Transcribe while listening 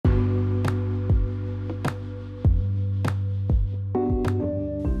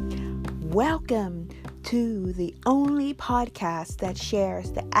Welcome to the only podcast that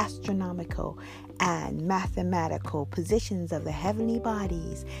shares the astronomical and mathematical positions of the heavenly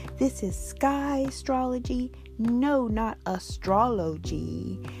bodies. This is Sky Astrology. No, not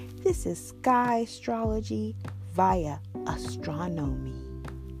astrology. This is Sky Astrology via astronomy.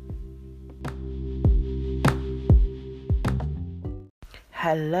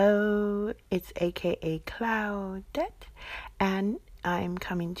 Hello, it's aka Claudette, and I'm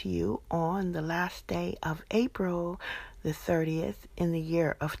coming to you on the last day of April, the 30th in the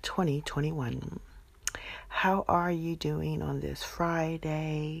year of 2021. How are you doing on this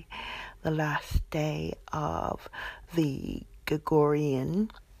Friday, the last day of the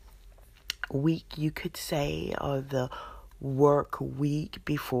Gregorian week, you could say, or the work week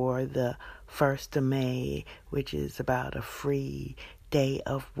before the 1st of May, which is about a free day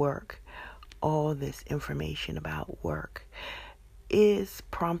of work? All this information about work is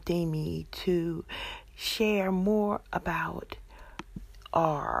prompting me to share more about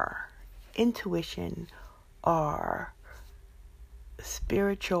our intuition, our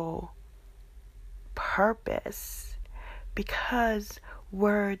spiritual purpose, because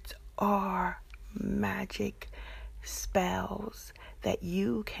words are magic spells that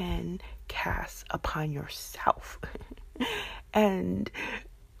you can cast upon yourself. And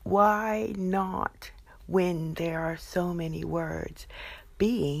why not, when there are so many words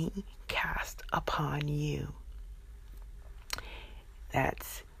being cast upon you?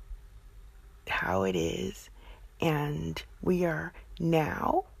 That's how it is. And we are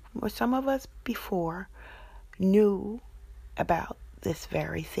now, or some of us before, knew about this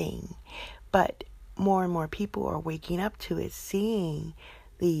very thing. But more and more people are waking up to it, seeing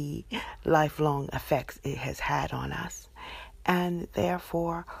the lifelong effects it has had on us, and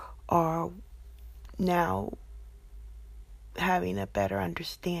therefore are now having a better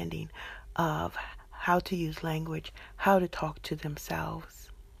understanding of how to use language, how to talk to themselves.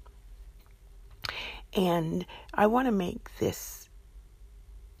 And I want to make this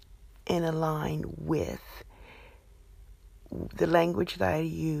in a line with the language that I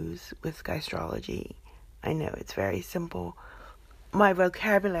use with Sky Astrology. I know it's very simple. My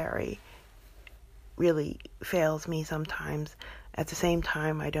vocabulary really fails me sometimes. At the same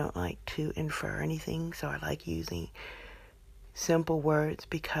time, I don't like to infer anything, so I like using simple words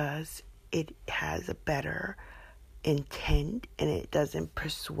because it has a better intent and it doesn't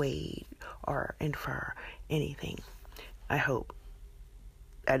persuade or infer anything. I hope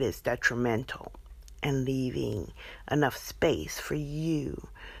that is detrimental and leaving enough space for you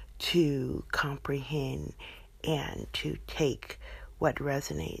to comprehend and to take what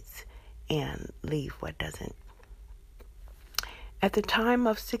resonates and leave what doesn't. At the time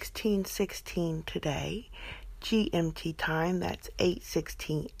of 1616 today, GMT time, that's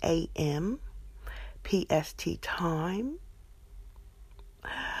 8:16 a.m. PST time,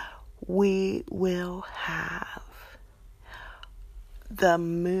 we will have the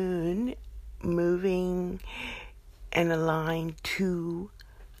moon moving and aligned to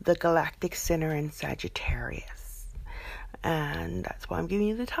the galactic center in Sagittarius. And that's why I'm giving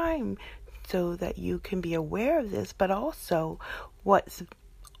you the time, so that you can be aware of this. But also, what's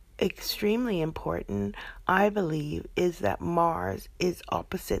extremely important, I believe, is that Mars is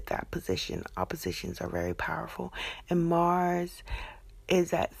opposite that position. Oppositions are very powerful. And Mars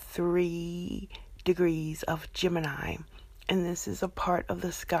is at 3 degrees of Gemini. And this is a part of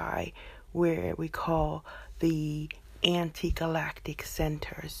the sky where we call the anti-galactic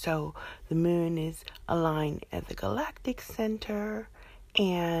center. So the moon is aligned at the galactic center,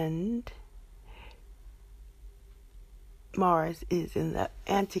 and Mars is in the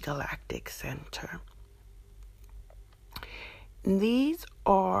anti-galactic center. These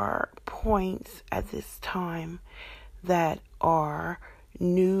are points at this time that are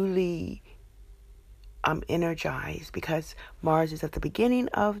newly energized, because Mars is at the beginning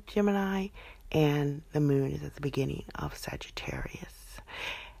of Gemini and the moon is at the beginning of Sagittarius.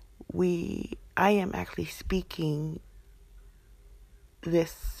 I am actually speaking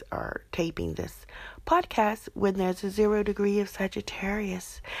this or taping this podcast when there's a 0 degree of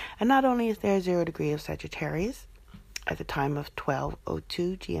Sagittarius. And not only is there a 0 degree of Sagittarius at the time of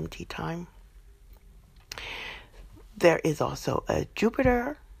 12:02 GMT time, there is also a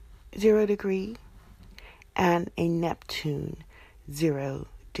Jupiter 0 degree and a Neptune 0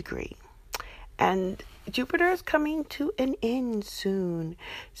 degree. And Jupiter is coming to an end soon,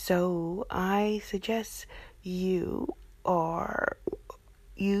 so I suggest you are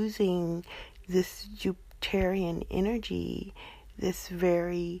using this Jupiterian energy, this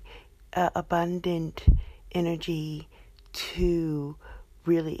very abundant energy, to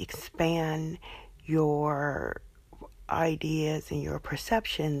really expand your ideas and your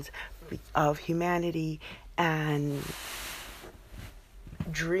perceptions of humanity and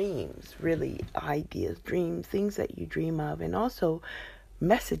dreams, really ideas, dreams, things that you dream of, and also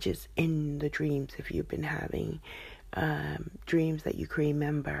messages in the dreams if you've been having dreams that you can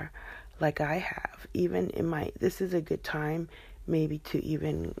remember, like I have. Even in this is a good time maybe to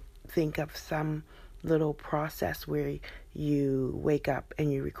even think of some little process where you wake up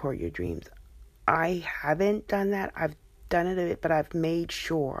and you record your dreams. I haven't done that. I've done it a bit, but I've made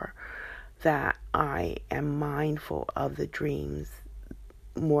sure that I am mindful of the dreams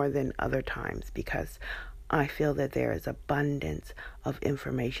more than other times, because I feel that there is abundance of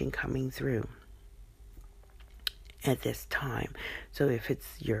information coming through at this time. So if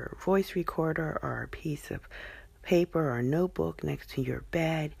it's your voice recorder or a piece of paper or a notebook next to your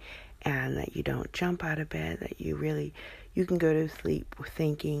bed, and that you don't jump out of bed, that you can go to sleep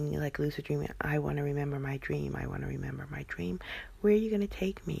thinking, like lucid dreaming, I want to remember my dream. I want to remember my dream. Where are you going to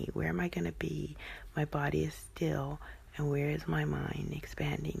take me? Where am I going to be? My body is still, and where is my mind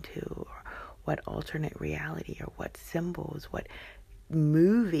expanding to? Or what alternate reality, or what symbols, what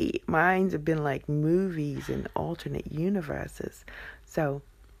movie. Minds have been like movies in alternate universes. So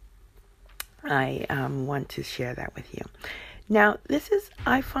I want to share that with you. Now, this is,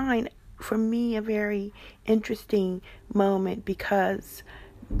 I find, for me, a very interesting moment, because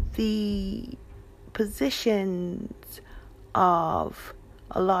the positions of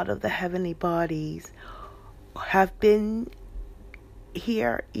a lot of the heavenly bodies have been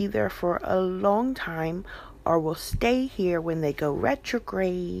here either for a long time, or will stay here when they go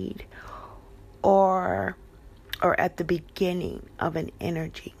retrograde, or at the beginning of an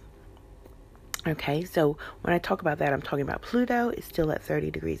energy. Okay, so when I talk about that, I'm talking about Pluto. It's still at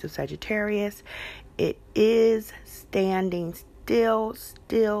 30 degrees of Sagittarius. It is standing still.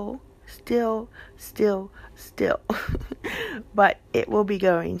 But it will be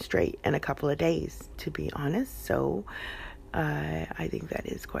going straight in a couple of days, to be honest. So I think that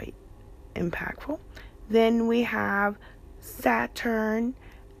is quite impactful. Then we have Saturn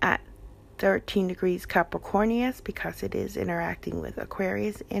at 13 degrees Capricornius, because it is interacting with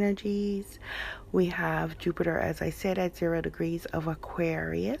Aquarius energies. We have Jupiter, as I said, at 0 degrees of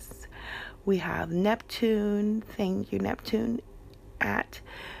Aquarius. We have Neptune, thank you, Neptune, at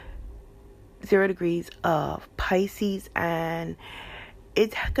 0 degrees of Pisces, and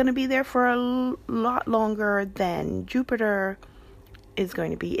it's going to be there for a lot longer than Jupiter is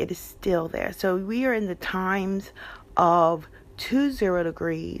going to be. It is still there. So we are in the times of 2 0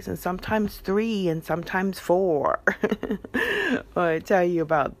 degrees, and sometimes 3, and sometimes 4. I'll tell you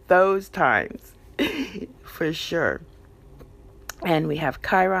about those times for sure. And we have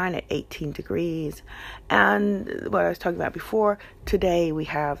Chiron at 18 degrees. And what I was talking about before, today we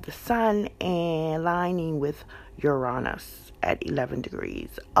have the Sun aligning with Uranus at 11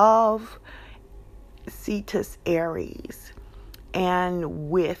 degrees of Cetus Aries,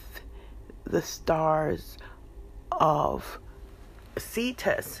 and with the stars of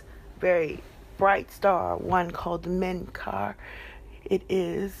Cetus, very bright star, one called Menkaure.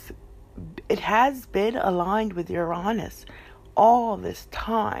 It has been aligned with Uranus all this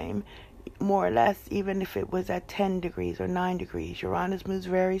time, more or less. Even if it was at 10 degrees or 9 degrees, Uranus moves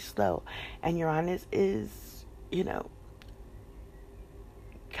very slow, and Uranus is,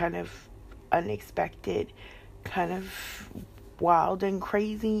 kind of unexpected, kind of wild and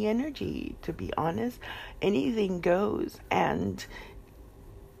crazy energy, to be honest. Anything goes, and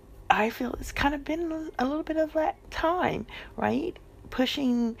I feel it's kind of been a little bit of that time, right?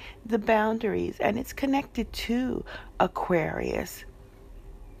 Pushing the boundaries, and it's connected to Aquarius.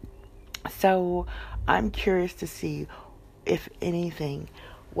 So I'm curious to see, if anything,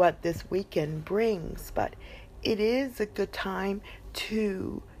 what this weekend brings. But it is a good time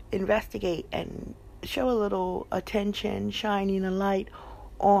to investigate and show a little attention, shining a light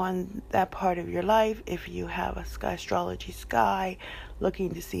on that part of your life. If you have a sky astrology sky,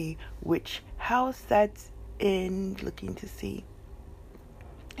 looking to see which house that's in, looking to see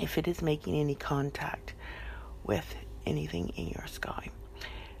if it is making any contact with anything in your sky.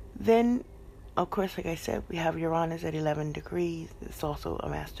 Then, of course, like I said, we have Uranus at 11 degrees. It's also a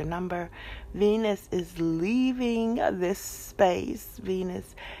master number. Venus is leaving this space.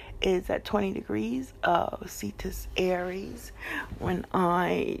 Venus is at 20 degrees of Cetus Aries. When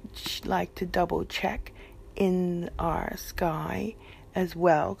I like to double check in our sky as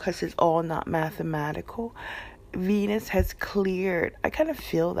well, because it's all not mathematical, Venus has cleared. I kind of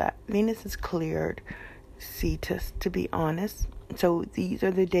feel that Venus has cleared Cetus, to be honest. So these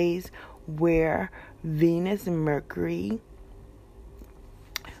are the days where Venus and Mercury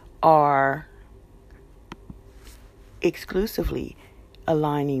are exclusively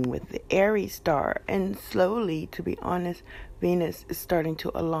aligning with the Aries star. And slowly, to be honest, Venus is starting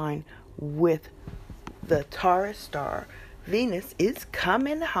to align with the Taurus star. Venus is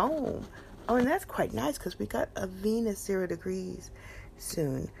coming home. Oh, and that's quite nice because we got a Venus 0 degrees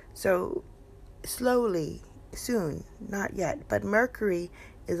soon. So slowly, soon, not yet. But Mercury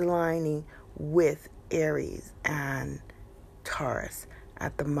is aligning with Aries and Taurus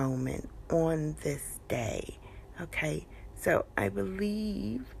at the moment on this day. Okay, so I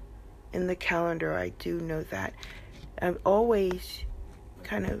believe in the calendar, I do know that. I'm always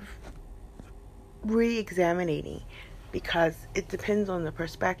kind of re-examining because it depends on the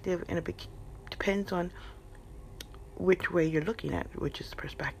perspective and it depends on which way you're looking at, which is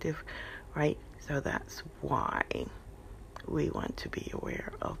perspective, right? So that's why we want to be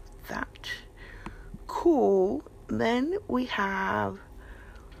aware of that. Cool. Then we have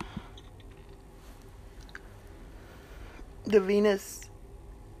the Venus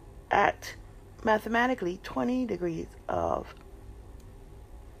at mathematically 20 degrees of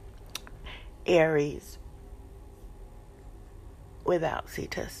Aries without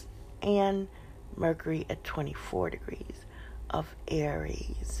Cetus, and Mercury at 24 degrees of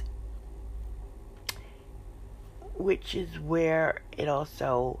Aries, which is where it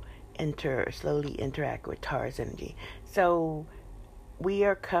also slowly interact with Taurus energy. So we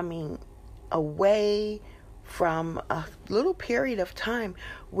are coming away from a little period of time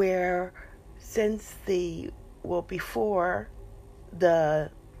where before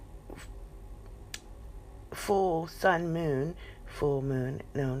the full moon,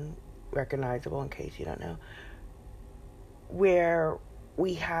 known, recognizable in case you don't know, where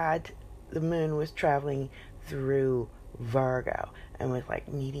we had the moon was traveling through Virgo and was like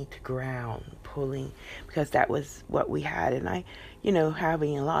needing to ground, pulling, because that was what we had. And I,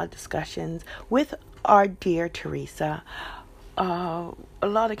 having a lot of discussions with our dear Teresa, a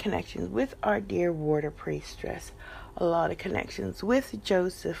lot of connections with our dear water priestess, a lot of connections with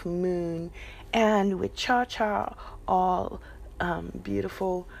Joseph Moon and with Cha Cha, all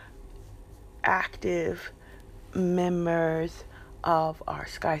beautiful, active members of our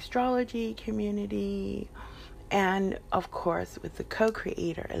Sky Astrology community, and of course with the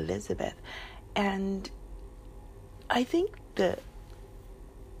co-creator Elizabeth. And I think that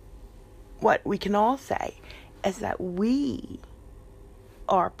what we can all say is that we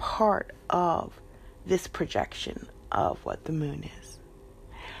are part of this projection of what the moon is.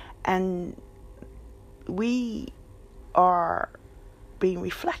 And we are being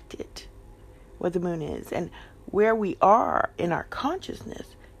reflected what the moon is. And where we are in our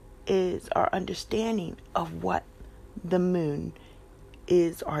consciousness is our understanding of what the moon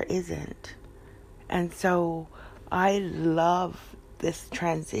is or isn't. And so I love this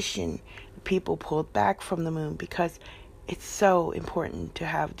transition. People pulled back from the moon because it's so important to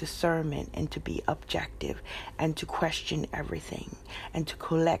have discernment and to be objective and to question everything and to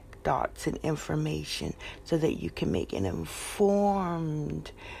collect thoughts and information so that you can make an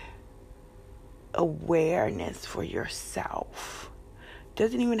informed awareness for yourself.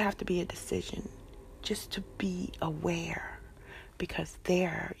 Doesn't even have to be a decision, just to be aware, because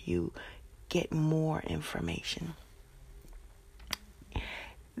there you get more information.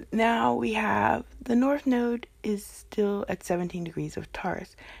 Now we have the North Node is still at 17 degrees of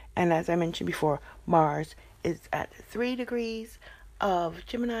Taurus. And as I mentioned before, Mars is at 3 degrees of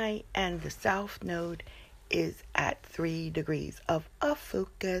Gemini, and the South Node is at 3 degrees of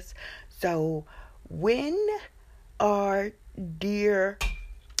Ophiuchus. So when our dear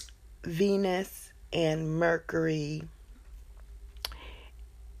Venus and Mercury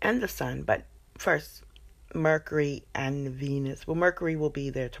and the Sun, but first Mercury and Venus. Well, Mercury will be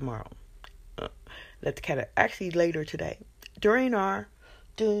there tomorrow. Actually later today. I'm not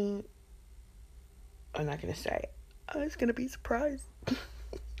going to say it. It's going to be a surprise.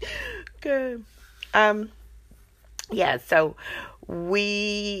 Good. Yeah, so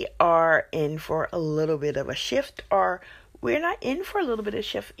we are in for a little bit of a shift, or we're not in for a little bit of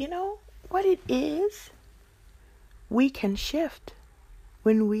shift. You know what it is? We can shift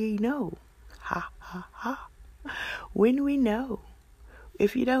when we know. Ha, ha, ha. When we know.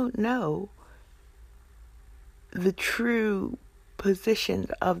 If you don't know the true positions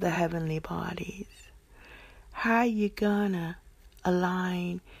of the heavenly bodies, how you gonna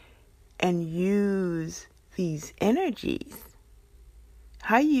align and use these energies?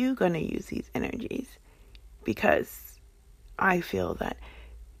 How you gonna use these energies? Because I feel that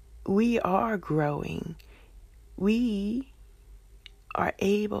we are growing. We are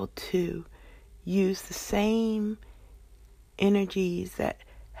able to use the same energies that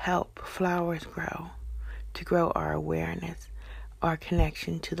help flowers grow, to grow our awareness, our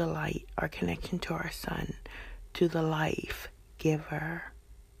connection to the light, our connection to our sun, to the life giver.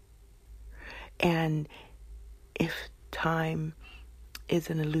 And if time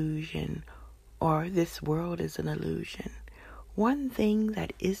is an illusion, or this world is an illusion, one thing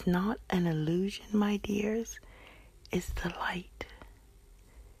that is not an illusion, my dears, is the light.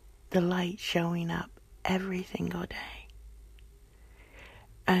 The light showing up every single day.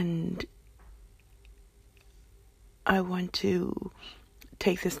 And I want to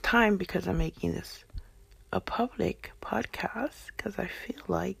take this time, because I'm making this a public podcast, because I feel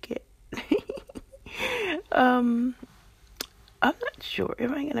like it. I'm not sure.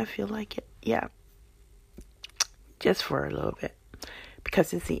 Am I going to feel like it? Yeah. Just for a little bit.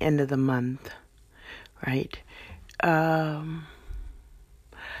 Because it's the end of the month. Right? That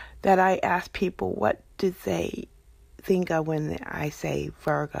I ask people, what do they think of when I say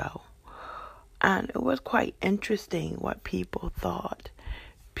Virgo? And it was quite interesting what people thought.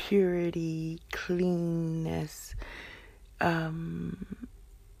 Purity, cleanness,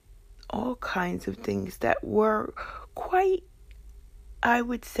 all kinds of things that were quite, I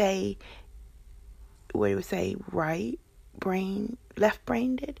would say, right brain, left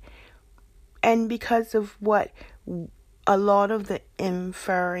brain did. And because of what a lot of the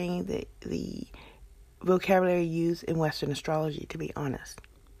inferring, the vocabulary used in Western astrology, to be honest.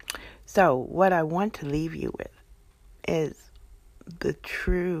 So what I want to leave you with is the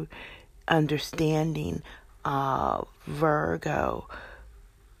true understanding of Virgo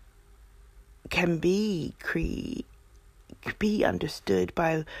can be understood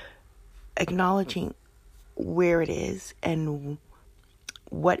by acknowledging where it is and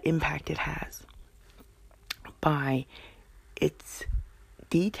what impact it has by its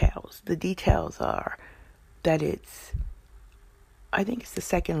details. The details are that I think it's the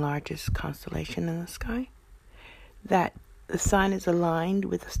second largest constellation in the sky, that the sun is aligned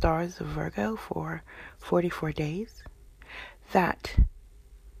with the stars of Virgo for 44 days, that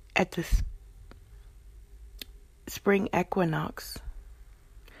at the spring equinox,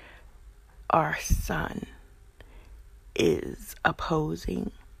 our sun is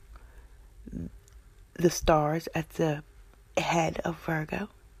opposing the stars at the head of Virgo,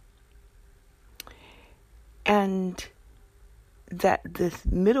 and that this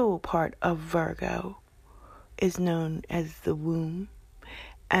middle part of Virgo is known as the womb,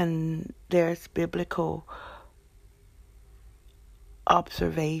 and there's biblical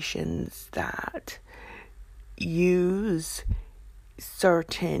observations that use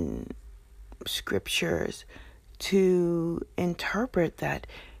certain scriptures to interpret that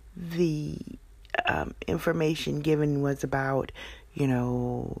the information given was about,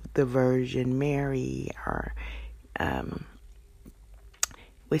 the Virgin Mary, or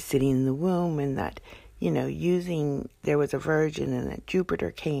was sitting in the womb, and that, there was a virgin and that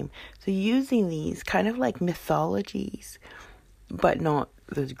Jupiter came. So using these kind of like mythologies, but not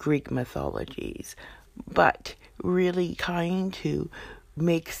the Greek mythologies, but really trying to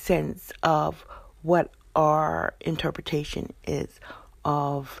make sense of what our interpretation is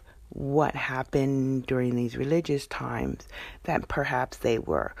of what happened during these religious times, that perhaps they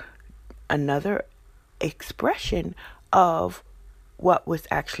were another expression of what was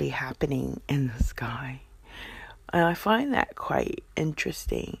actually happening in the sky. And I find that quite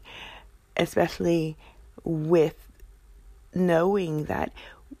interesting, especially with knowing that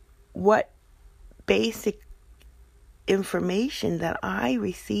what basic information that I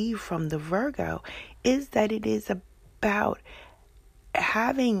receive from the Virgo is that it is about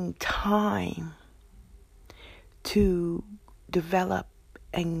having time to develop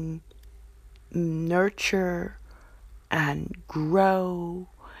and nurture and grow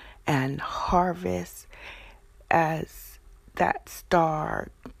and harvest, as that star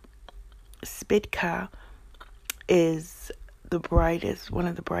Spica is one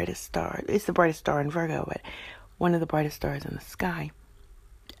of the brightest stars. It's the brightest star in Virgo, but one of the brightest stars in the sky.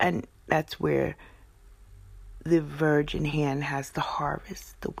 And that's where the Virgin hand has the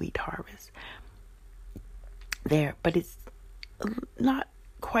harvest, the wheat harvest there. But it's not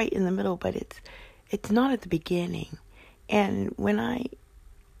quite in the middle, but it's not at the beginning. And when I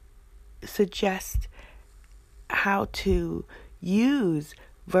suggest how to use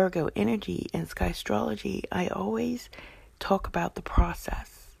Virgo energy in sky astrology, I always talk about the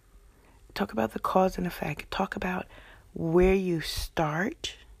process, talk about the cause and effect, talk about where you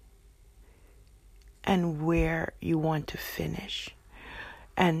start and where you want to finish.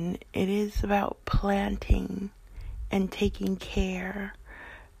 And it is about planting and taking care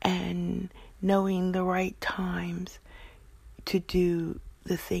and knowing the right times to do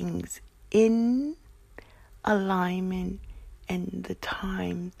the things in alignment and the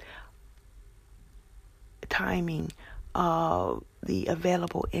timing of the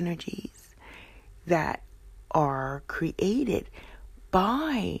available energies that are created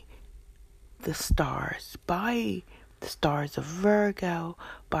by the stars of Virgo,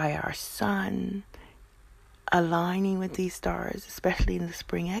 by our sun, aligning with these stars, especially in the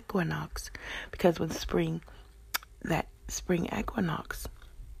spring equinox, because when that spring equinox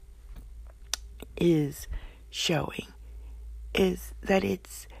is showing, is that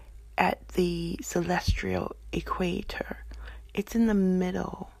it's at the celestial equator. It's in the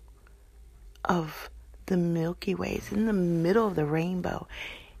middle of the Milky Way. It's in the middle of the rainbow.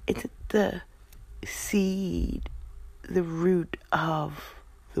 It's the seed, the root of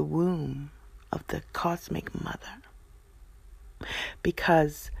the womb of the cosmic mother.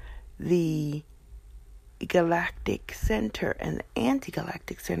 Because the galactic center and the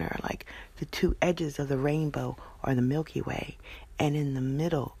anti-galactic center are like the two edges of the rainbow or the Milky Way. And in the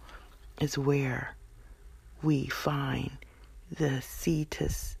middle is where we find the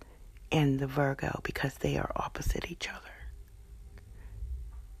Cetus and the Virgo, because they are opposite each other.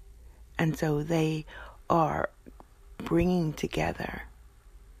 And so they are bringing together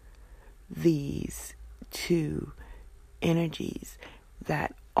these two energies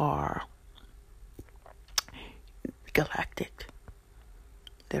that are galactic,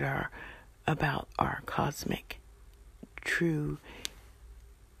 that are about our cosmic, true,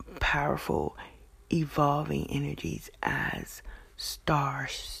 powerful, evolving energies as star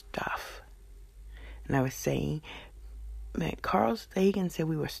stuff. And I was saying that Carl Sagan said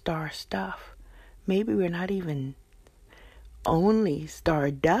we were star stuff. Maybe we're not even only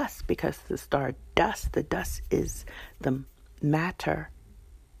star dust, because the dust is the matter,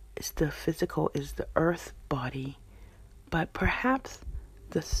 is the physical, is the earth body. But perhaps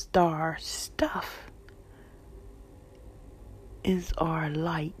the star stuff is our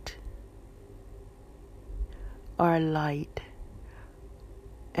light and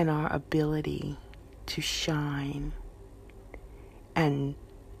our ability to shine. And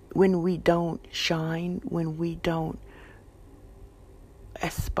when we don't shine, when we don't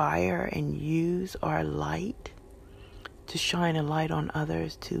aspire and use our light to shine a light on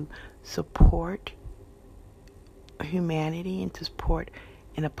others, to support humanity and to support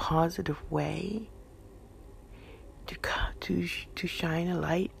in a positive way, to shine a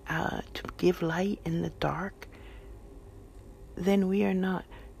light, to give light in the dark, then we are not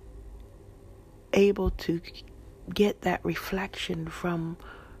able to get that reflection from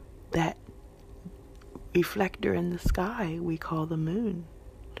that reflector in the sky we call the moon.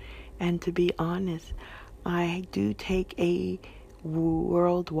 And to be honest, I do take a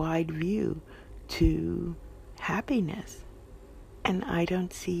worldwide view to happiness. And I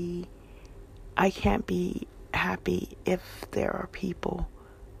can't be happy if there are people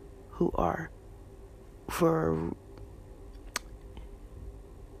who are, for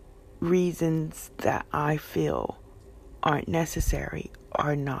reasons that I feel aren't necessary,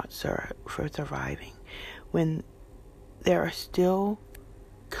 are not for surviving. When there are still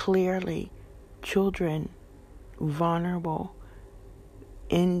clearly children vulnerable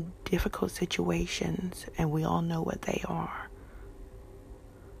in difficult situations, and we all know what they are,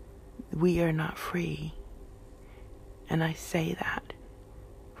 we are not free. And I say that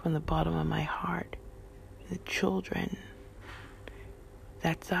from the bottom of my heart. The children,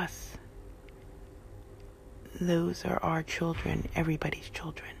 that's us. Those are our children, everybody's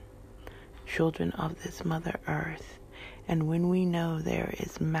children. Children of this Mother Earth. And when we know there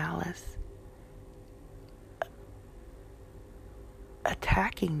is malice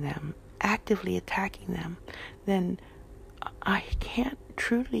attacking them, actively attacking them, then I can't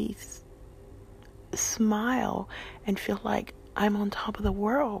truly smile and feel like I'm on top of the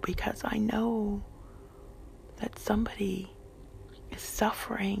world, because I know that somebody is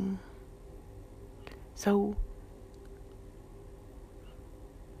suffering. So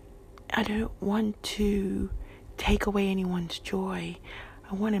I don't want to take away anyone's joy.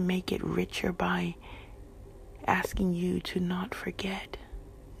 I want to make it richer by asking you to not forget,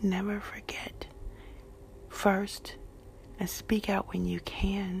 never forget, first, and speak out when you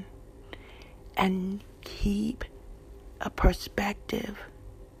can, and keep a perspective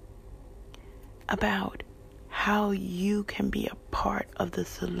about how you can be a part of the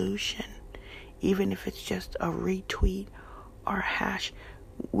solution, even if it's just a retweet or hash.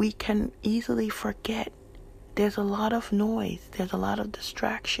 We can easily forget. There's a lot of noise, there's a lot of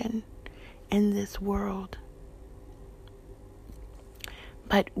distraction in this world.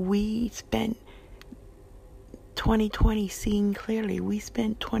 But we spent 2020 seeing clearly. We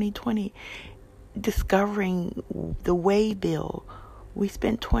spent 2020 discovering the way bill. We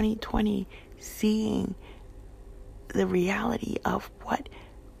spent 2020 seeing the reality of what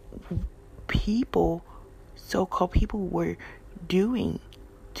people, so-called people, were doing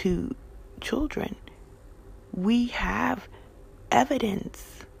to children. We have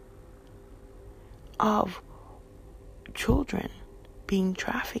evidence of children being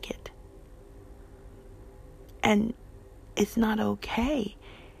trafficked. And it's not okay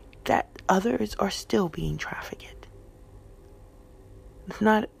that others are still being trafficked.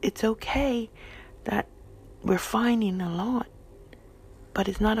 It's okay that we're finding a lot, but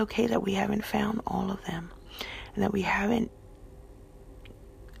it's not okay that we haven't found all of them, and that we haven't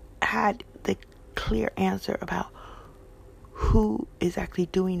had the clear answer about who is actually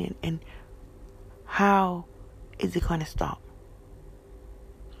doing it and how is it going to stop.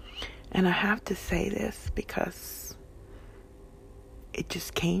 And I have to say this because it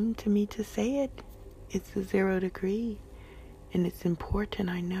just came to me to say it. It's a 0 degree, and it's important,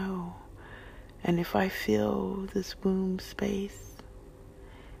 I know. And if I feel this womb space,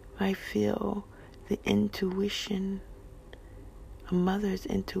 I feel the intuition, a mother's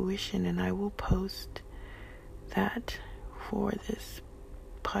intuition, and I will post that for this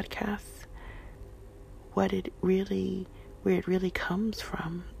podcast, where it really comes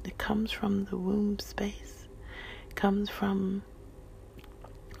from. It comes from the womb space. It comes from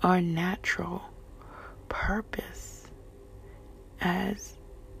our natural purpose as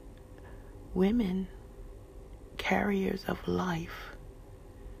women, carriers of life.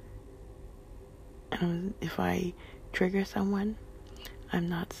 And if I trigger someone, I'm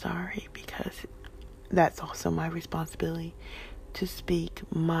not sorry, because that's also my responsibility to speak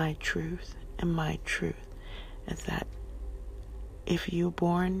my truth. And my truth is that if you're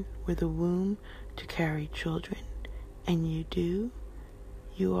born with a womb to carry children, and you do,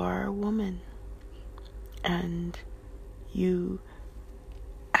 you are a woman. And you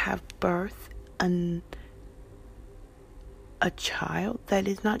have birth and a child that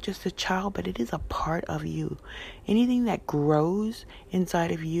is not just a child, but it is a part of you. Anything that grows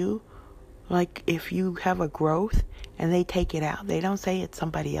inside of you, like if you have a growth and they take it out, they don't say it's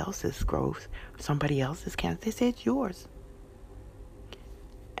somebody else's growth, somebody else's cancer. They say it's yours.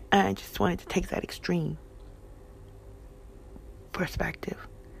 And I just wanted to take that extreme perspective.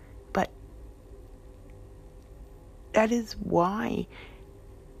 But that is why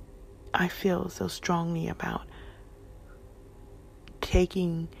I feel so strongly about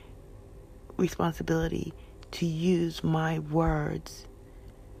taking responsibility to use my words,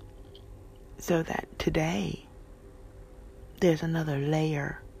 so that today there's another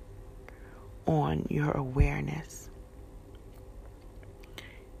layer on your awareness.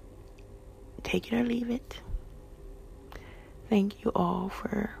 Take it or leave it. Thank you all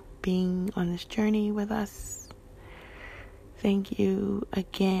for being on this journey with us. Thank you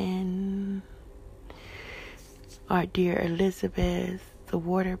again, our dear Elizabeth, the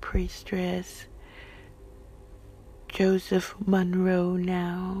water priestess, Joseph Monroe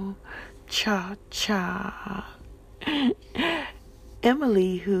now, Cha-Cha,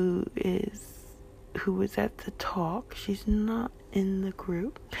 Emily, who was at the talk. She's not in the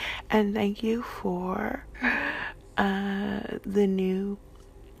group. And thank you for the new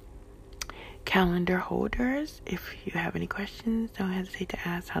calendar holders. If you have any questions, don't hesitate to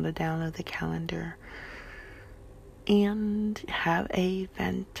ask how to download the calendar. And have a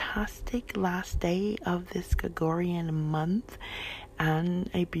fantastic last day of this Gregorian month and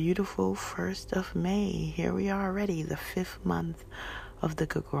a beautiful 1st of May. Here we are already, the 5th month of the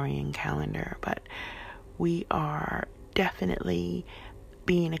Gregorian calendar. But we are definitely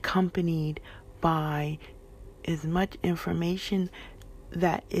being accompanied by as much information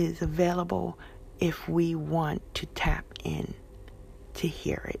that is available if we want to tap in to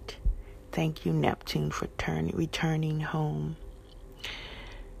hear it. Thank you, Neptune, for returning home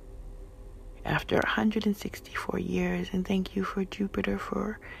after 164 years. And thank you for Jupiter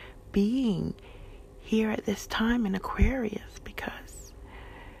for being here at this time in Aquarius, because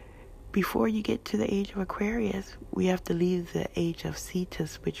before you get to the age of Aquarius, we have to leave the age of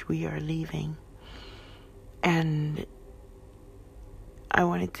Cetus, which we are leaving. And I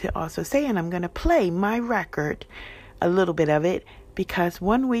wanted to also say, and I'm going to play my record, a little bit of it, because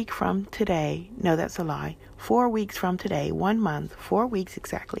 1 week from today, no, that's a lie, 4 weeks from today, 1 month, 4 weeks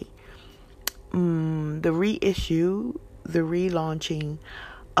exactly, the reissue, the relaunching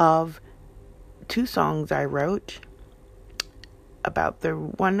of 2 songs I wrote about the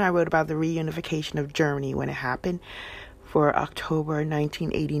reunification of Germany when it happened for October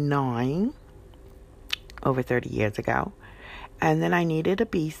 1989. over 30 years ago. And then I needed a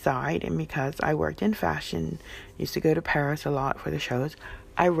B-side, and because I worked in fashion, used to go to Paris a lot for the shows,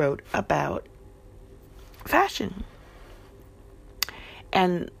 I wrote about fashion.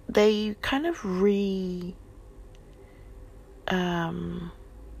 And they kind of remix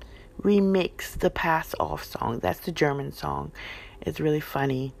the Pass Off song. That's the German song. It's really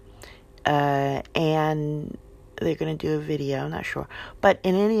funny. And they're going to do a video, I'm not sure. But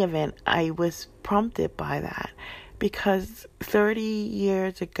in any event, I was prompted by that. Because 30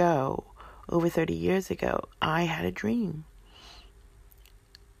 years ago, over 30 years ago, I had a dream.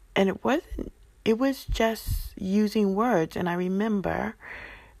 And it was just using words. And I remember,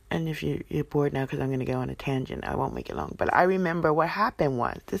 and if you're bored now because I'm going to go on a tangent, I won't make it long. But I remember what happened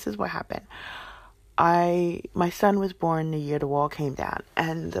this is what happened. My son was born the year the wall came down.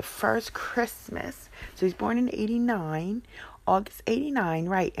 And the first Christmas, so he's born in 89, August 89,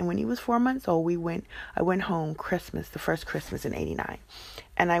 right? And when he was 4 months old, I went home the first Christmas in 89.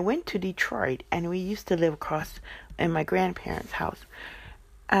 And I went to Detroit, and we used to live across in my grandparents' house.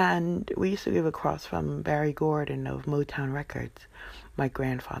 And we used to live across from Barry Gordon of Motown Records. My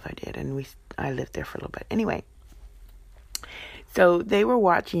grandfather did, and I lived there for a little bit. Anyway, so they were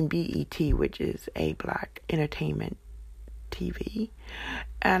watching BET, which is a black entertainment TV.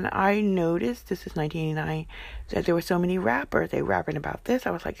 And I noticed, this is 1989, that there were so many rappers. They rapping about this.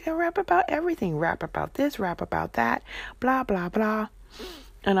 I was like, they rap about everything. Rap about this, rap about that, blah, blah, blah.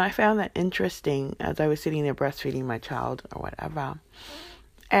 And I found that interesting as I was sitting there breastfeeding my child or whatever.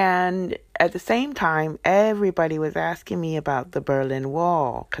 And at the same time, everybody was asking me about the Berlin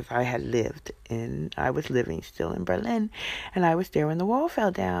Wall, because I was living still in Berlin, and I was there when the wall fell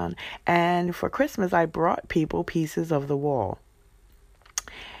down. And for Christmas, I brought people pieces of the wall.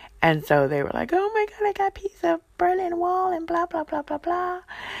 And so they were like, oh my God, I got a piece of Berlin Wall and blah, blah, blah, blah, blah.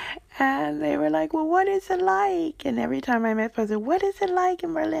 And they were like, well, what is it like? And every time I met, I said, what is it like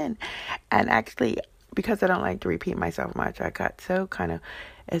in Berlin? And actually, because I don't like to repeat myself much, I got so kind of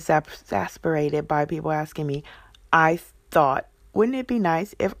exasperated by people asking me. I thought, wouldn't it be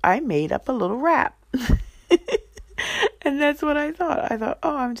nice if I made up a little rap? And that's what I thought. I thought,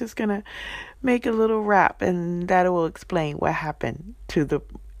 oh, I'm just going to make a little rap, and that will explain what happened to the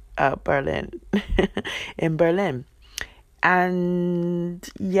Berlin, in Berlin. And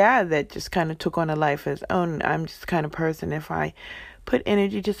yeah, that just kind of took on a life of its own. I'm just the kind of person, if I put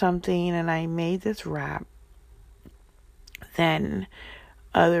energy to something and I made this rap, then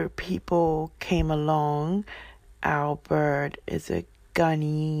other people came along. Albert is a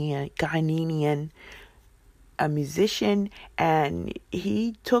Ghanaian, a musician, and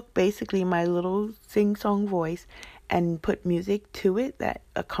he took basically my little sing-song voice and put music to it that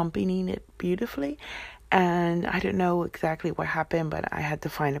accompanied it beautifully. And I don't know exactly what happened, but I had to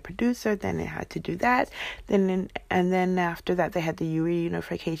find a producer. Then I had to do that. And then after that, they had the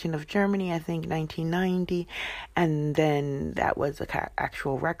reunification of Germany, I think 1990. And then that was an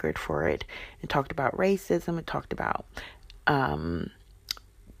actual record for it. It talked about racism. It talked about,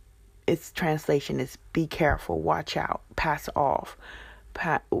 its translation is be careful, watch out, pass off.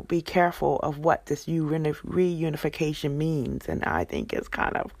 Be careful of what this reunification means, and I think it's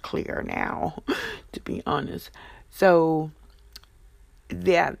kind of clear now, to be honest. So,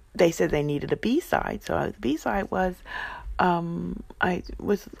 yeah, they said they needed a B-side. So the B-side was, I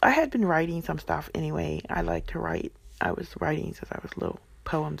had been writing some stuff anyway. I like to write. I was writing since I was little,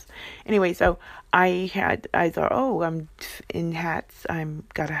 poems. Anyway, so I thought, oh, I'm in hats.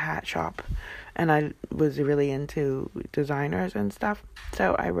 Got a hat shop. And I was really into designers and stuff.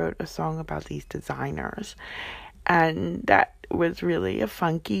 So I wrote a song about these designers. And that was really a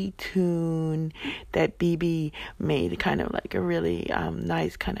funky tune that BB made, kind of like a really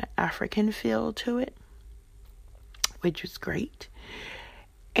nice kind of African feel to it, which was great.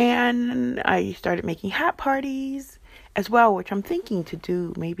 And I started making hat parties as well, which I'm thinking to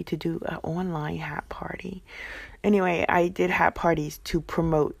do an online hat party. Anyway, I did hat parties to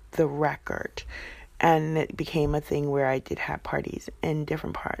promote the record, and it became a thing where I did hat parties in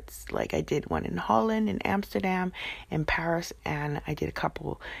different parts. Like I did one in Holland, in Amsterdam, in Paris, and I did a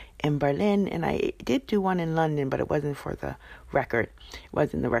couple in Berlin, and I did do one in London, but it wasn't for the record. It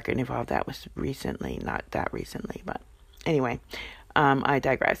wasn't the record involved. That was recently, not that recently, but anyway, I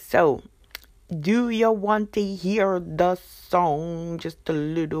digress. So, do you want to hear the song just a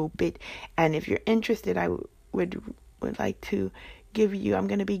little bit? And if you're interested, I would like to give you, I'm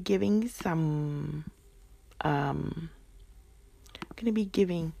going to be giving some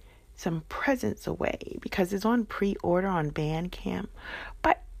presents away because it's on pre-order on Bandcamp,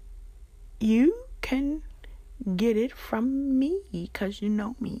 but you can get it from me because you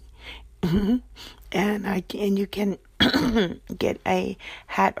know me. and you can get a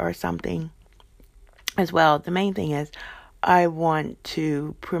hat or something as well. The main thing is I want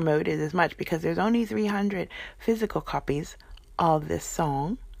to promote it as much because there's only 300 physical copies of this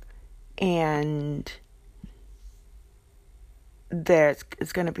song, and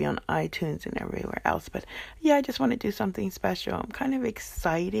it's going to be on iTunes and everywhere else. But yeah, I just want to do something special. I'm kind of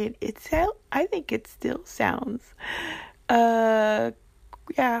excited. I think it still sounds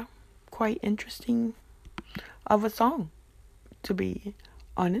quite interesting of a song, to be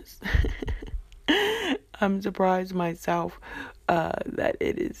honest. I'm surprised myself that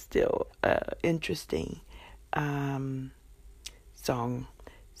it is still interesting song.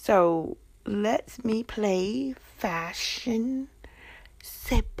 So let me play Fashion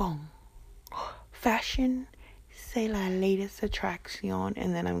C'est Bon. Fashion c'est la latest attraction,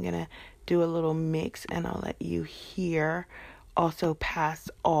 and then I'm gonna do a little mix and I'll let you hear also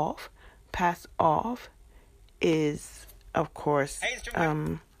Pass Off. Pass Off is, of course,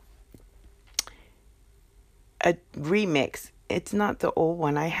 a remix. It's not the old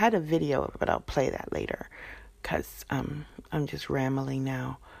one. I had a video of it, but I'll play that later because I'm just rambling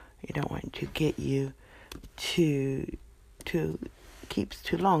now. I don't want to get you to keeps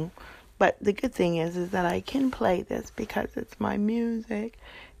too long. But the good thing is that I can play this because it's my music,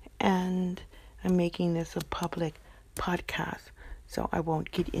 and I'm making this a public podcast, so I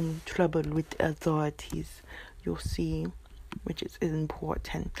won't get in trouble with authorities. You'll see, which is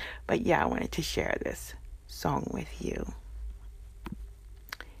important. But yeah, I wanted to share this song with you.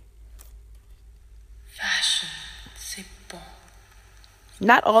 Fashion, c'est bon.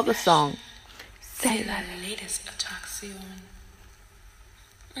 Not all the song. C'est la latest attraction.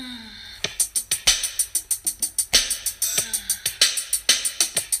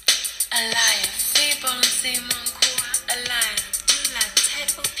 Alaya, fais balancer mon corps. Alaya, de la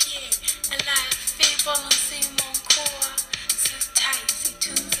tête aux pieds. Alaya, fais balancer mon corps. C'est tight, c'est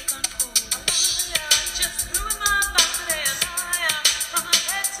tout ce qu'on trouve. Alaya, just ruin my body. Alaya, from my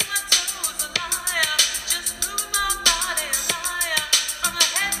head to my toes. Alaya, just ruin my body. Alaya, from my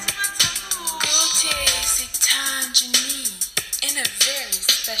head to my toes. Gaultier, c'est Tangerine in a very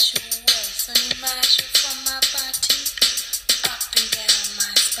special way. Son image from my body up and down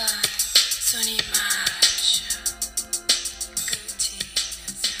my spine. Son image. Gaultier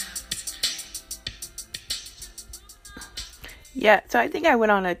knows how to play. Yeah, so I think I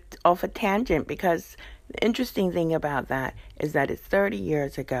went off a tangent because the interesting thing about that is that it's 30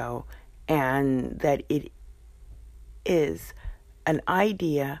 years ago and that it is an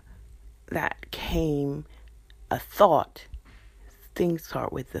idea that came, a thought. Things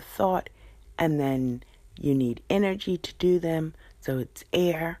start with the thought, and then you need energy to do them. So it's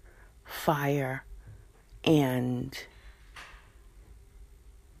air, fire, and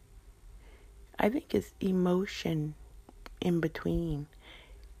I think it's emotion in between.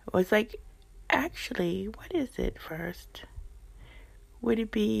 It was like, actually, what is it first? Would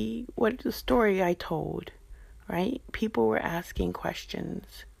it be, what is the story I told, right? People were asking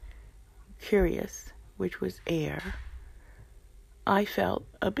questions, curious, which was air. I felt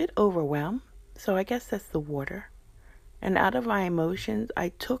a bit overwhelmed, so I guess that's the water. And out of my emotions, I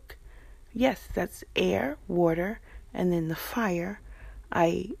took, yes, that's air, water, and then the fire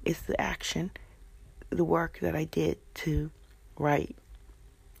is the action, the work that I did to write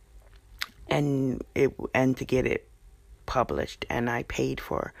and to get it published, and I paid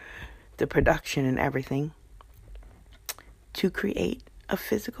for the production and everything to create a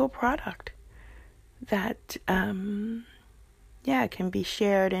physical product that can be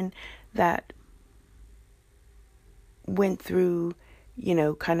shared, and that went through,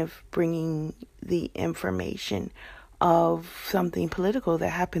 kind of bringing the information of something political that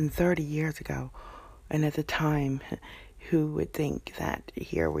happened 30 years ago. And at the time, who would think that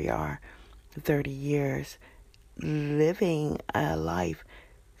here we are, 30 years, living a life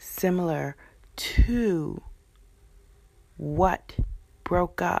similar to what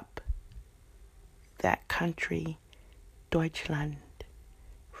broke up that country, Deutschland,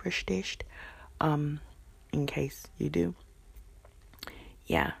 verstehst? In case you do.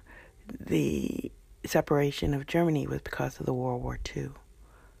 Yeah, the separation of Germany was because of the World War II.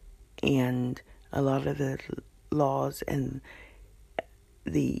 And a lot of the laws and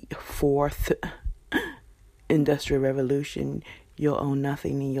the fourth industrial revolution, you'll own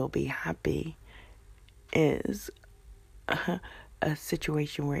nothing and you'll be happy, is a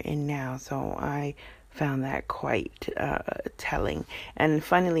situation we're in now. So I found that quite telling. And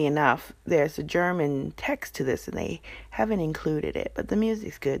funnily enough, there's a German text to this and they haven't included it, but the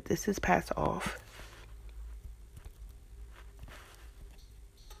music's good. This is Pass Off.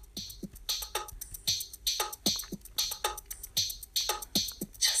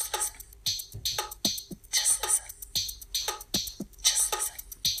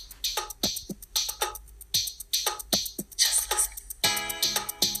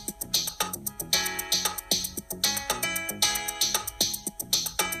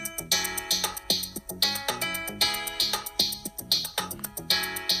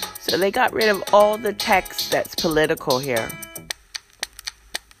 So they got rid of all the text that's political here.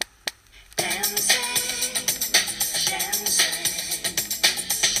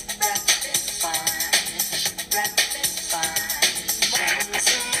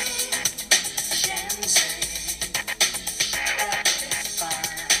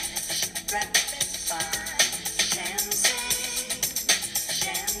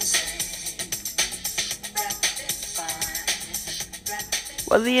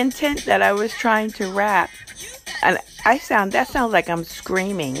 Well, the intent that I was trying to rap, and that sounds like I'm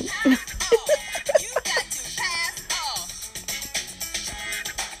screaming.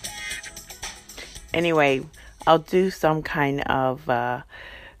 Anyway, I'll do some kind of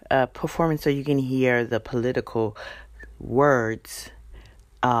performance so you can hear the political words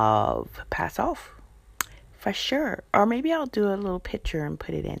of Pass Off. For sure. Or maybe I'll do a little picture and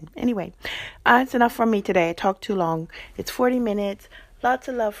put it in. Anyway, it's enough from me today. I talked too long. It's 40 minutes. Lots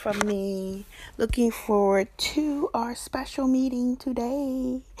of love from me. Looking forward to our special meeting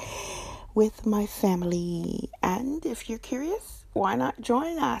today with my family. And if you're curious, why not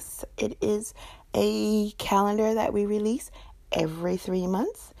join us? It is a calendar that we release every 3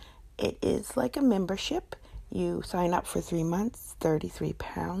 months. It is like a membership. You sign up for 3 months,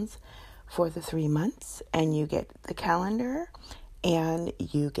 £33 for the 3 months, and you get the calendar, and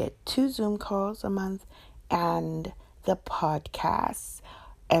you get 2 Zoom calls a month, and the podcasts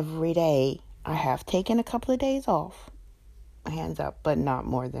every day. I have taken a couple of days off, hands up, but not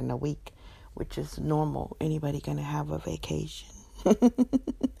more than a week, which is normal. Anybody gonna have a vacation?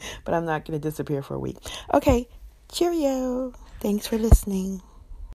 But I'm not gonna disappear for a week. Okay, cheerio. Thanks for listening.